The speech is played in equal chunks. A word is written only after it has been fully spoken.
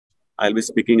I'll be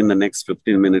speaking in the next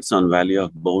 15 minutes on value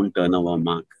of bone turnover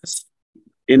markers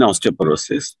in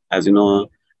osteoporosis. As you know,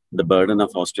 the burden of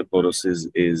osteoporosis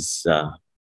is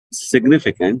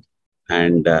significant,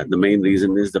 and the main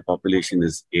reason is the population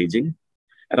is aging.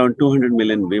 Around 200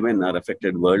 million women are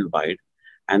affected worldwide,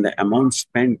 and the amount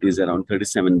spent is around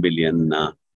 37 billion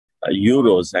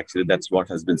euros. Actually, that's what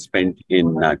has been spent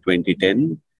in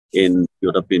 2010 in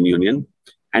European Union.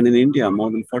 And in India,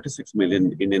 more than 46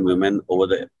 million Indian women over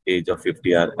the age of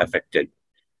 50 are affected.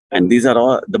 And these are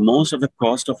all, the most of the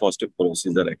cost of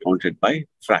osteoporosis are accounted by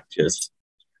fractures.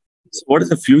 So what is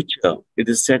the future? It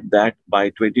is said that by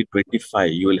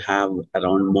 2025, you will have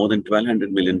around more than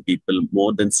 1,200 million people,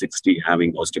 more than 60,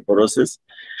 having osteoporosis.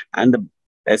 And the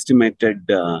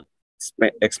estimated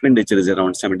expenditure is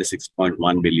around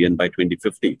 76.1 billion by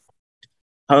 2050.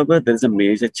 However, there is a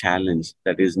major challenge,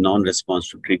 that is non-response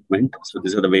to treatment. So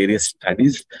these are the various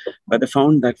studies, but they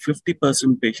found that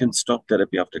 50% patients stop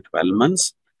therapy after 12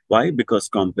 months. Why? Because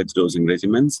complex dosing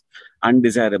regimens,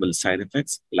 undesirable side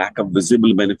effects, lack of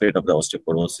visible benefit of the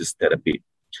osteoporosis therapy.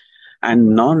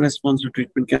 And non-response to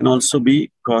treatment can also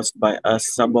be caused by a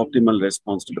suboptimal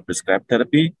response to the prescribed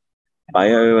therapy,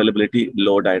 bioavailability,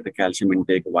 low dietary calcium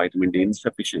intake, vitamin D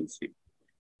insufficiency.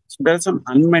 So there are some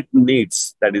unmet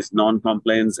needs, that is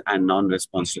non-compliance and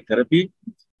non-response to therapy,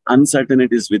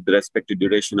 uncertainties with respect to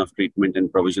duration of treatment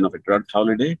and provision of a drug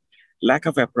holiday, lack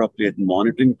of appropriate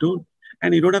monitoring tool,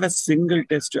 and you don't have a single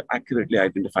test to accurately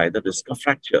identify the risk of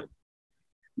fracture.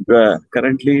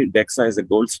 Currently, DEXA is a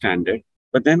gold standard,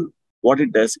 but then what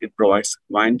it does, it provides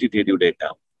quantitative data.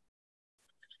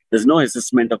 There's no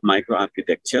assessment of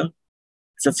microarchitecture.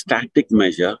 It's a static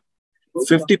measure.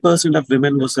 50% of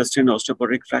women who sustain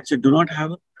osteoporotic fracture do not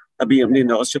have a BMD in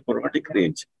the osteoporotic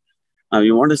range. Now,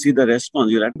 you want to see the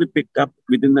response, you'll have to be picked up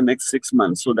within the next 6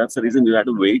 months. So that's the reason you have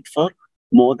to wait for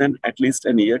more than at least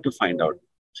a year to find out.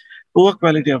 Poor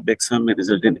quality of DEXA may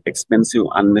result in expensive,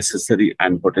 unnecessary,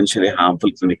 and potentially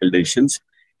harmful clinical decisions.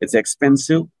 It's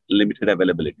expensive, limited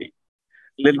availability.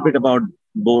 A little bit about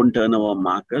bone turnover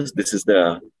markers. This is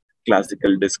the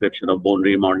classical description of bone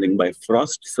remodeling by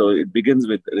Frost. So it begins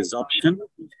with resorption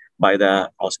by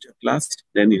the osteoclast,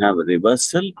 then you have a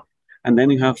reversal, and then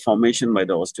you have formation by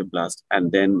the osteoblast,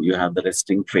 and then you have the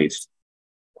resting phase.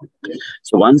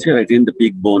 So once you attain the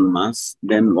peak bone mass,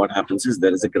 then what happens is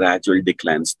there is a gradual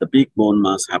decline. So the peak bone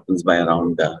mass happens by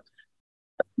around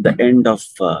the end of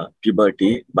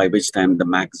puberty, by which time the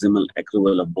maximal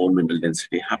accrual of bone mineral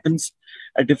density happens.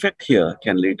 A defect here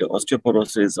can lead to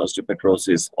osteoporosis,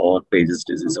 osteopetrosis, or Page's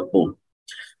disease of bone.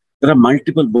 There are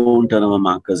multiple bone turnover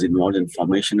markers involved in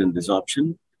formation and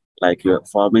resorption. Like your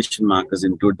formation markers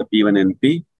include the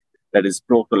P1NP, that is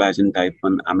procollagen type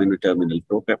 1 aminoterminal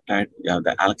propeptide. You have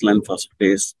the alkaline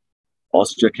phosphatase,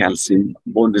 osteocalcin,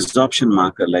 bone resorption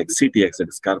marker like CTX, that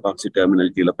is carboxyterminal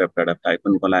telopeptide of type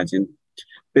 1 collagen,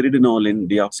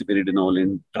 pyridinolin,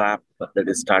 deoxypyridinolin, TRAP, that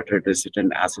is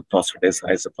tartrate-resistant acid phosphatase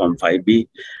isoform 5B,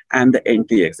 and the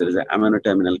NTX, that is the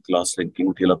aminoterminal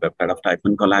cross-linking telopeptide of type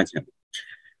 1 collagen.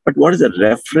 But what is the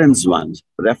reference one?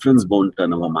 Reference bone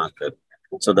turnover marker.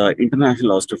 So the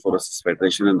International Osteoporosis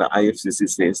Federation and the IFCC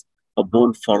says for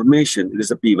bone formation, it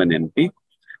is a P1NP,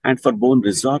 and for bone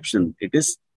resorption, it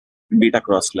is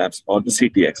beta-cross labs or the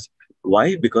CTX.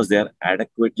 Why? Because they are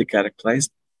adequately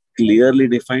characterized, clearly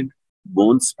defined,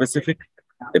 bone-specific.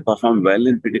 They perform well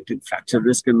in predicting fracture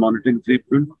risk and monitoring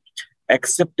treatment,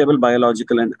 acceptable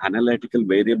biological and analytical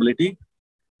variability,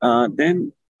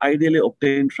 then ideally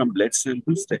obtained from blood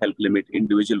samples to help limit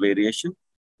individual variation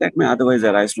that may otherwise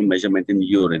arise from measurement in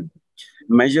urine.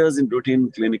 Measures in routine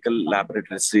clinical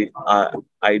laboratory are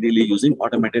ideally using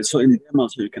automated, so in them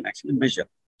also you can actually measure.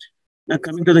 Now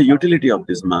coming to the utility of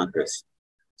these markers.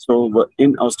 So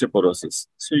in osteoporosis,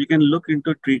 so you can look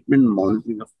into treatment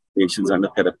monitoring of patients under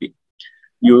therapy.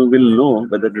 You will know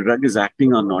whether the drug is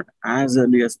acting or not as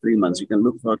early as 3 months. You can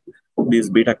look for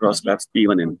these beta-cross labs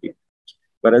P1NP.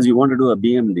 Whereas you want to do a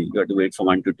BMD, you have to wait for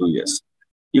 1 to 2 years.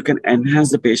 You can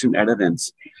enhance the patient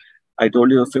adherence. I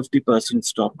told you 50%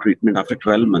 stop treatment after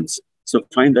 12 months. So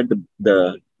find that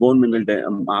the bone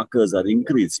mineral markers are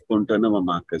increased, bone turnover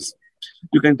markers.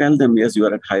 You can tell them, yes, you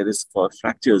are at high risk for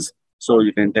fractures. So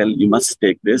you can tell you must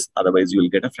take this, otherwise you will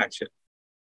get a fracture.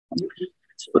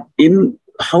 So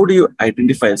how do you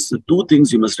identify? So 2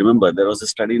 things you must remember. There was a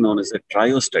study known as a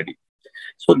TRIO study.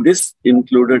 So this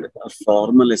included a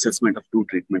formal assessment of 2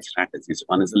 treatment strategies.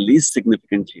 One is the least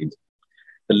significant change.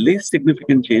 The least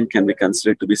significant change can be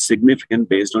considered to be significant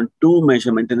based on 2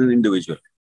 measurements in an individual.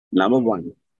 Number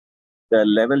 1, the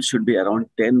level should be around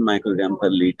 10 microgram per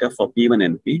liter for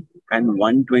P1NP and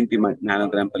 120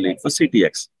 nanogram per liter for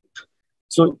CTX.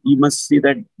 So you must see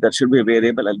that there should be a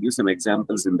variable. I'll give some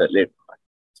examples in the later part.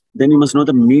 Then you must know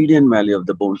the median value of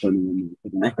the bone turnover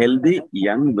in a healthy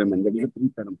young women. That is a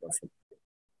preterm person.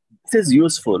 This is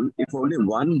useful if only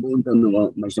one bone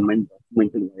turnover measurement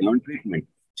documented while on treatment.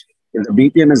 If the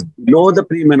BTM is below the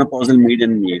premenopausal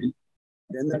median yield,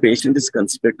 then the patient is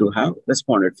considered to have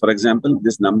responded. For example,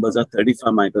 these numbers are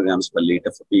 35 micrograms per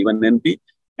liter for P1NP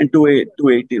and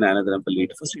 280 nanogram per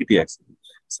liter for CTX.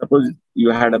 Suppose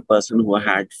you had a person who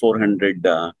had 400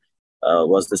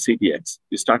 was the CTX.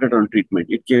 You started on treatment.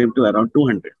 It came to around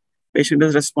 200. Patient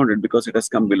has responded because it has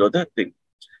come below that thing.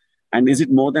 And is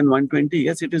it more than 120?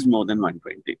 Yes, it is more than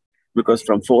 120. Because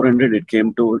from 400, it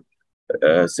came to,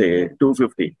 say,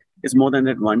 250. It's more than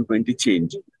that 120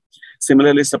 change.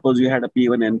 Similarly, suppose you had a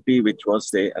P1NP, which was,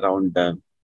 say, around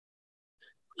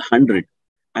 100.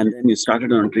 And then you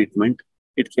started on treatment.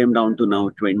 It came down to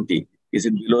now 20. Is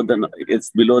it below the, it's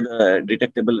below the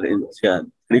detectable range? Yeah,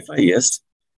 35, yes.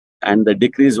 And the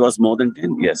decrease was more than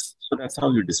 10, yes. So that's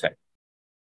how you decide.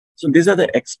 So these are the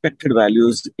expected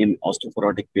values in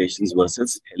osteoporotic patients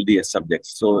versus healthy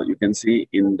subjects. So you can see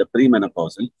in the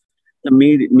premenopausal, the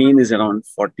mean is around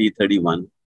 40-31.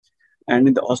 And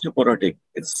in the osteoporotic,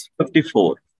 it's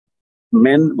 54.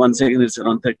 Men, once again, it's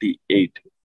around 38.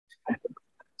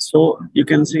 So you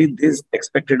can see these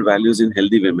expected values in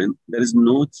healthy women. There is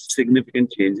no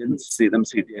significant change in serum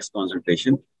CTX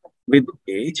concentration with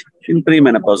age in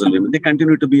premenopausal women. They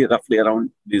continue to be roughly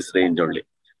around this range only,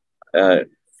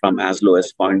 from as low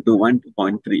as 0.21 to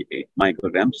 0.38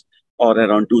 micrograms or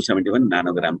around 271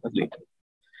 nanogram per liter.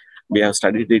 We have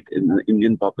studied it in the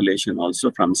Indian population also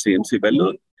from CMC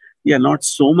Vellore. Yeah, not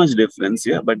so much difference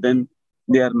here, but then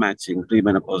they are matching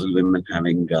premenopausal women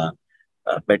having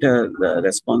better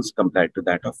response compared to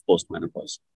that of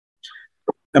postmenopause.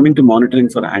 Coming to monitoring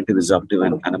for anti-resorptive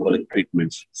and anabolic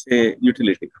treatments, say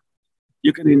utility.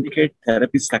 You can indicate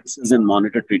therapy success and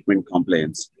monitor treatment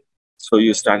compliance. So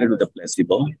you started with a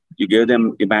placebo, you gave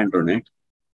them ibandronate.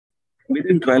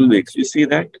 Within 12 weeks, you see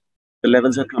that the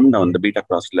levels have come down, the beta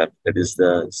cross level, that is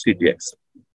the CTX.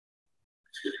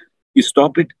 You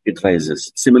stop it, it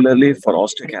rises. Similarly, for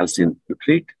osteocalcin, you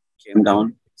treat, came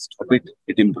down, stop it,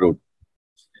 it improved.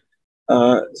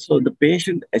 So the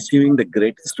patient achieving the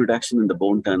greatest reduction in the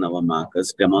bone turnover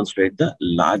markers demonstrate the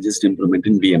largest improvement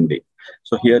in BMD.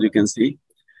 So here you can see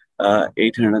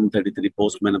 833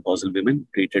 postmenopausal women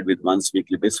treated with once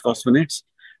weekly bisphosphonates.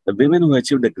 The women who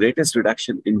achieved the greatest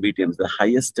reduction in BTMs, the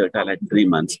highest tertile at 3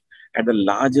 months, had the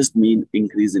largest mean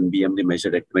increase in BMD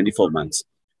measured at 24 months.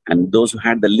 And those who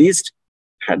had the least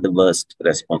had the worst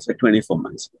response at 24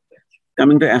 months.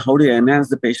 Coming to how do you enhance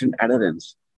the patient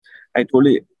adherence? I told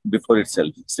you before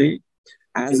itself, see,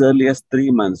 as early as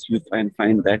 3 months, you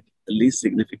find that the least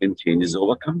significant change is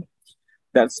overcome.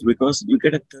 That's because you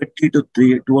get a 30 to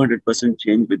 200%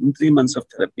 change within 3 months of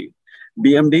therapy.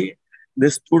 BMD,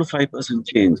 this 2 to 5%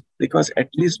 change because at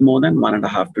least more than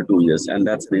 1.5 to 2 years. And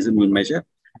that's the reason we measure.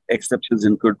 Exceptions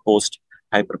include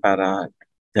post-hyperpara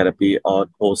therapy or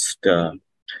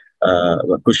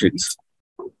post-Cushing's.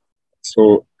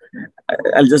 So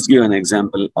I'll just give an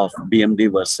example of BMD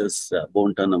versus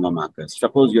bone turnover markers.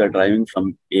 Suppose you are driving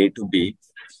from A to B.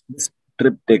 This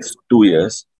trip takes 2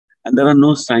 years, and there are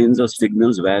no signs or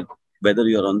signals whether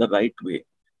you're on the right way,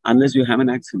 unless you have an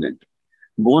accident.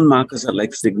 Bone markers are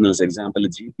like signals, example, a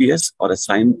GPS or a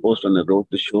signpost on the road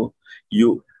to show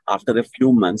you after a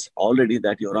few months already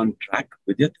that you're on track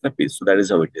with your therapy. So that is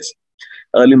how it is.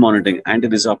 Early monitoring,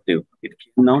 anti-resorptive, it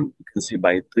came down, you can see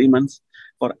by 3 months.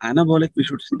 For anabolic, we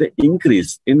should see the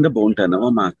increase in the bone turnover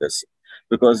markers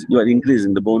because you are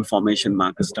increasing, the bone formation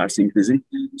marker starts increasing.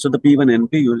 So the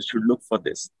P1NP, you should look for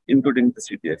this, including the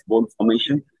CTX. Bone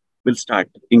formation will start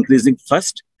increasing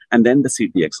first and then the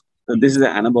CTX. So this is the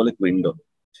anabolic window.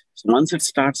 So once it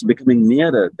starts becoming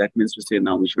nearer, that means to say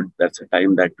now we should, that's a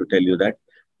time that to tell you that,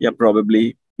 yeah,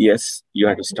 probably, yes, you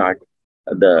have to start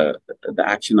the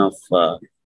action of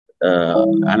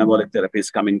anabolic therapy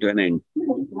is coming to an end.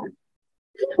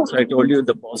 So I told you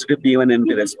the positive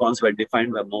P1NP response were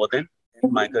defined by more than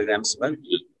 10 micrograms per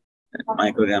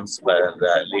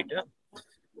liter.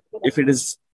 If it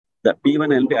is the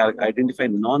P1NP are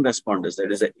identified non-responders,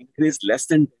 that is an increase less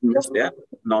than 10 minutes, they are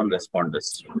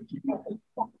non-responders.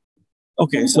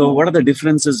 Okay, so what are the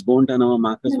differences bone turnover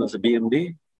markers versus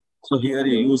BMD? So here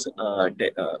you use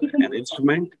an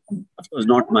instrument, of course,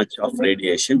 not much of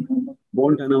radiation.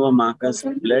 Bone turnover markers,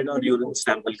 blood or urine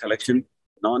sample collection,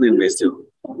 non-invasive.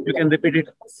 You can repeat it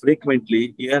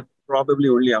frequently. Here, probably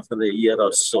only after a year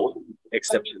or so,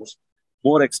 exceptions.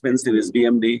 More expensive is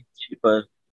BMD, cheaper,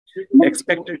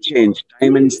 Expected change,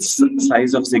 time and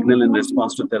size of signal in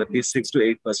response to therapy, 6 to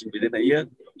 8% within a year,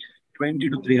 20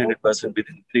 to 300%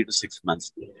 within 3 to 6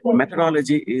 months.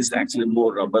 Methodology is actually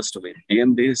more robust with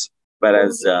AMDs,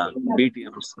 whereas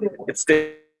BTMs, it's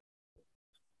still.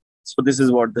 So this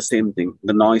is what the same thing,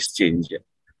 the noise change.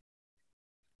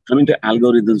 Coming to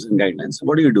algorithms and guidelines,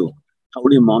 what do? How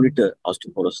do you monitor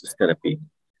osteoporosis therapy?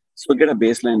 So get a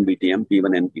baseline BTM,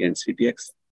 P1, NP, and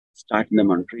CTX, start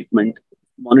them on treatment,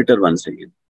 monitor once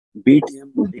again.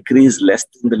 BTM decrease less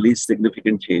than the least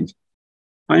significant change.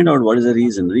 Find out what is the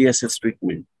reason, reassess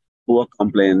treatment, poor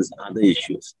compliance, other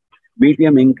issues.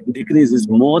 BTM decrease is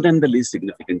more than the least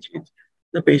significant change.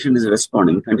 The patient is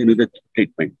responding, continue the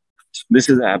treatment. This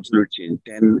is the absolute change,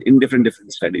 10 in different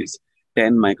studies,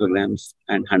 10 micrograms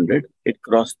and 100, it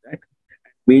crossed that.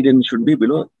 Median should be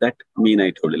below that mean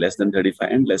I told you, less than 35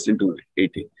 and less than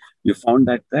 280. You found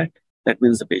that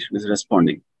means the patient is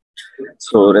responding.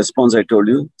 So response, I told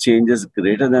you, changes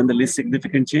greater than the least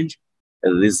significant change,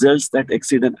 results that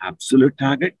exceed an absolute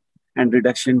target, and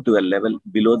reduction to a level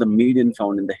below the median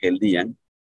found in the healthy young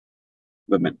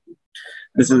women.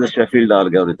 This is the Sheffield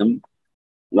algorithm.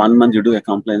 1 month you do a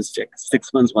compliance check.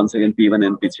 6 months, once again, P1,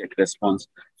 NP check response.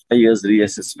 5 years,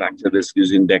 reassess fracture risk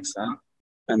using DEXA.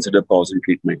 Consider pause in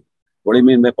treatment. What do you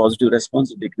mean by positive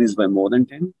response? Decrease by more than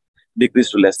 10,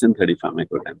 decrease to less than 35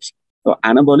 micrograms. So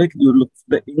anabolic, you look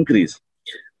for the increase.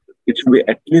 It should be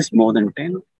at least more than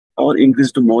 10 or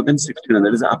increase to more than 16.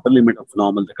 That is the upper limit of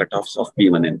normal, the cutoffs of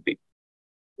P1, NP.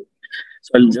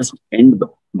 So I'll just end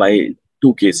by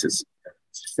 2 cases.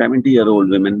 70-year-old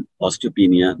women,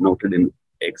 osteopenia noted in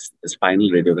spinal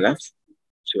radiographs.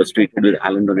 She was treated with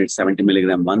alendronate 70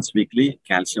 milligram once weekly,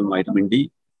 calcium, vitamin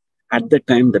D. At that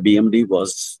time, the BMD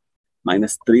was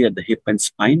 -3 at the hip and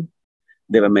spine.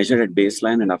 They were measured at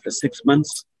baseline, and after 6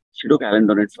 months, she took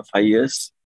alendronate for 5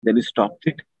 years. Then we stopped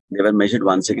it. They were measured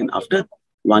once again after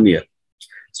 1 year.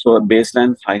 So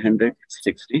baseline 500,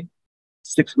 60.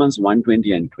 6 months,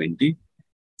 120 and 20.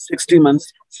 60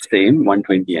 months, same,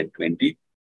 120 and 20.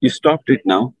 You stopped it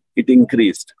now. It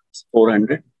increased,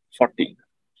 440.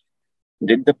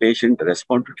 Did the patient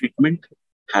respond to treatment?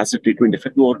 Has the treatment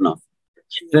effect worn off?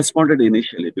 She responded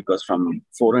initially because from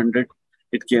 400,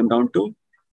 it came down to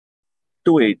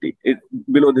 280.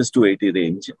 Below this 280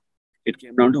 range, it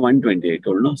came down to 120, I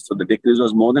told no. So the decrease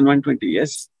was more than 120,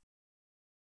 yes.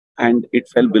 And it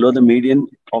fell below the median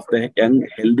of the young,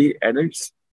 healthy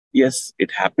adults. Yes,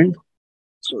 it happened.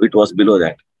 So it was below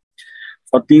that.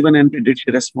 For T1NP, did she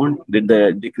respond? Did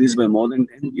the decrease by more than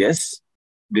 10? Yes.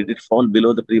 Did it fall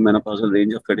below the premenopausal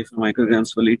range of 35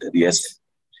 micrograms per liter? Yes.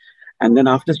 And then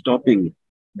after stopping,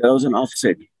 there was an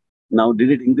offset. Now, did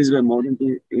it increase by more than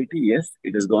 280? Yes,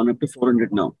 it has gone up to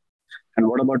 400 now. And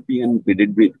what about PNP?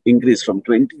 Did we increase from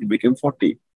 20? It became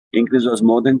 40. Increase was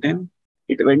more than 10.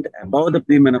 It went above the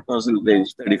premenopausal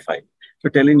range, 35. So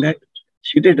telling that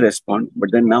she did respond,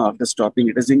 but then now after stopping,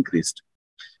 it has increased.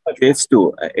 Case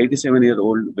 2,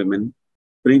 87-year-old women,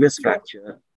 previous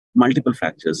fracture, multiple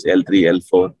fractures, L3,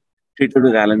 L4, treated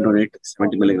with alendronate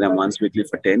 70 milligram once weekly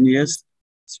for 10 years,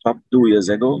 stopped 2 years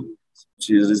ago.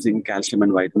 She is using calcium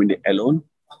and vitamin D alone.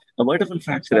 A vertebral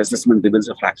fracture assessment reveals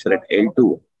a fracture at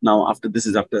L2. Now, after this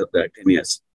is after 10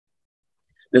 years.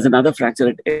 There's another fracture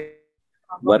at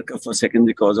L. Workup for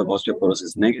secondary cause of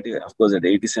osteoporosis negative. Of course, at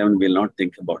 87, we'll not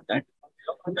think about that.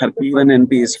 Her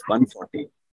P1NP is 140.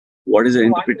 What is the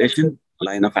interpretation?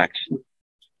 Line of action.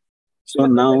 So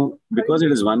now, because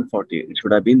it is 140, it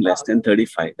should have been less than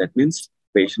 35. That means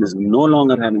patient is no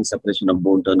longer having suppression of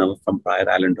bone turnover from prior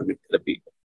alendronate therapy.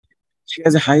 She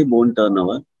has a high bone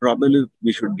turnover. Probably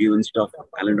we should give instead of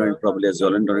alendronate, probably a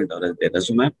zolendronate or a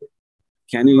derazumab.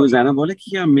 Can you use anabolic?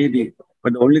 Yeah, maybe.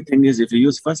 But the only thing is, if you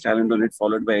use first alendronate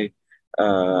followed by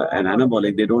an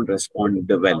anabolic, they don't respond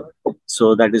well.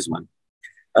 So that is one.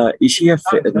 Is she a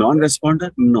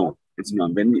non-responder? No, it's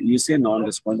not. When you say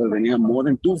non-responder, when you have more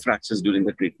than 2 fractures during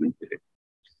the treatment period.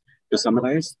 To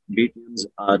summarize, BTMs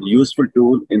are a useful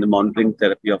tool in the monitoring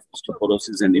therapy of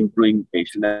osteoporosis and improving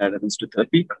patient adherence to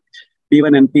therapy.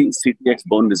 P1NP, CTX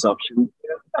bone resorption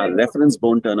are reference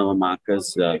bone turnover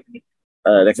markers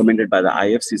recommended by the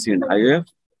IFCC and IOF.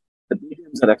 The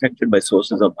BTMs are affected by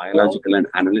sources of biological and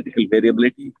analytical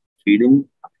variability, feeding,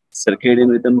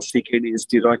 circadian rhythm, CKD,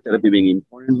 steroid therapy being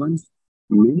important ones.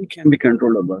 Many can be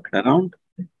controlled or worked around.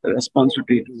 The response to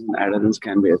treatment and adherence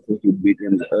can be assessed with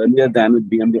BTMs earlier than with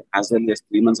BMD as early as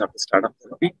 3 months after start of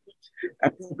therapy.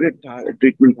 Appropriate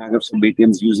treatment targets for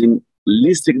BTMs using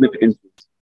least significant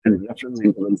and reference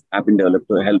intervals have been developed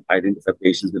to help identify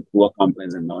patients with poor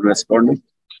compliance and non-responders.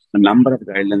 A number of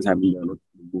guidelines have been developed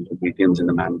to use BTMs in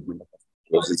the management of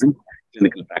osteoporosis in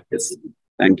clinical practice.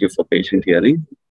 Thank you for patient hearing.